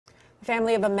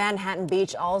Family of a Manhattan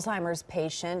Beach Alzheimer's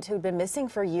patient who'd been missing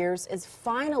for years is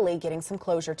finally getting some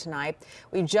closure tonight.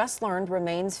 We just learned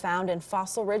remains found in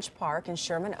Fossil Ridge Park in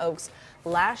Sherman Oaks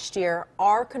last year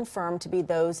are confirmed to be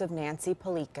those of Nancy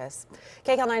Polikas.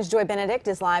 KCAL 9's Joy Benedict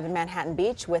is live in Manhattan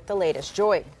Beach with the latest.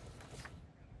 Joy.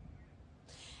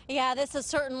 Yeah, this is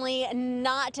certainly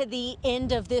not the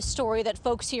end of this story that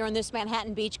folks here in this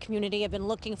Manhattan Beach community have been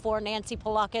looking for. Nancy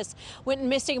Polikas went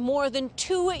missing more than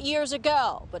 2 years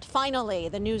ago, but finally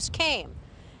the news came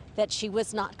that she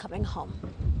was not coming home.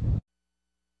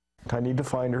 I need to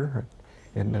find her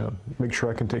and make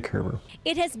sure I can take care of her.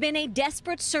 It has been a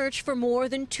desperate search for more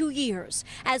than 2 years,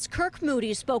 as Kirk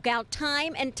Moody spoke out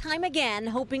time and time again,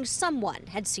 hoping someone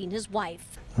had seen his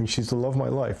wife. I mean, she's the love of my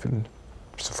life, and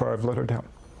so far I've let her down.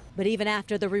 But even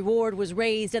after the reward was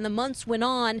raised and the months went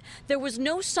on, there was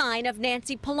no sign of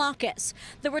Nancy Polikas.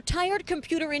 The retired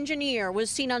computer engineer was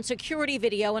seen on security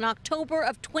video in October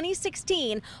of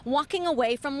 2016 walking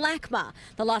away from LACMA,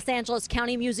 the Los Angeles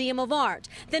County Museum of Art,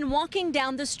 then walking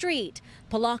down the street.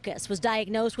 Polikas was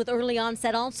diagnosed with early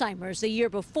onset Alzheimer's the year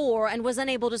before and was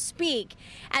unable to speak,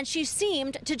 and she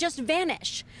seemed to just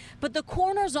vanish. But the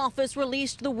coroner's office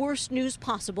released the worst news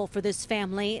possible for this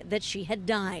family, that she had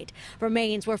died.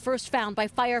 Remains were first found by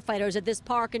firefighters at this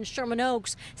park in Sherman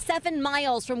Oaks, 7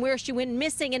 miles from where she went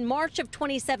missing in March of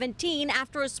 2017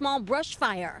 after a small brush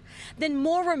fire. Then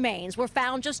more remains were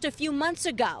found just a few months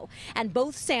ago, and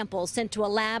both samples sent to a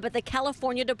lab at the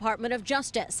California Department of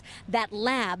Justice. That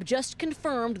lab just confirmed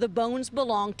the bones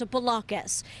belonged to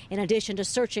Polikas. In addition to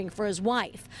searching for his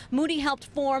wife, Moody helped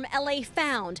form LA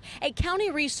Found, a county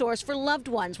resource for loved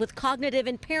ones with cognitive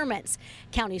impairments.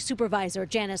 County Supervisor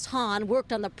Janice Hahn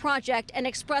worked on the project and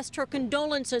expressed her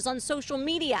condolences on social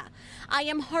media. "I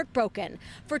am heartbroken.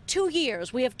 For 2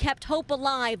 years, we have kept hope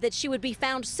alive that she would be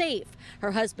found safe.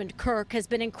 Her husband, Kirk, has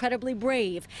been incredibly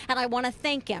brave, and I want to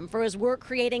thank him for his work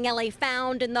creating LA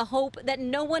Found in the hope that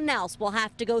no one else will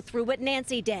have to go through what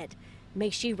Nancy did. May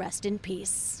she rest in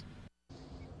peace."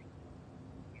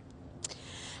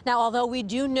 Now, although we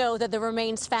do know that the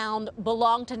remains found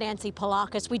belong to Nancy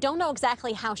Polikas, we don't know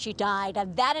exactly how she died.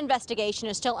 That investigation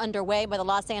is still underway by the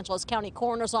Los Angeles County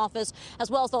Coroner's Office, as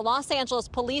well as the Los Angeles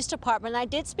Police Department. I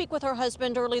did speak with her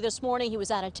husband early this morning. He was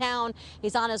out of town.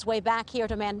 He's on his way back here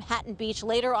to Manhattan Beach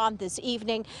later on this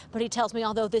evening. But he tells me,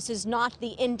 although this is not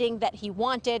the ending that he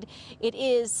wanted, it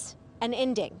is an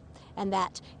ending, and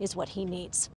that is what he needs.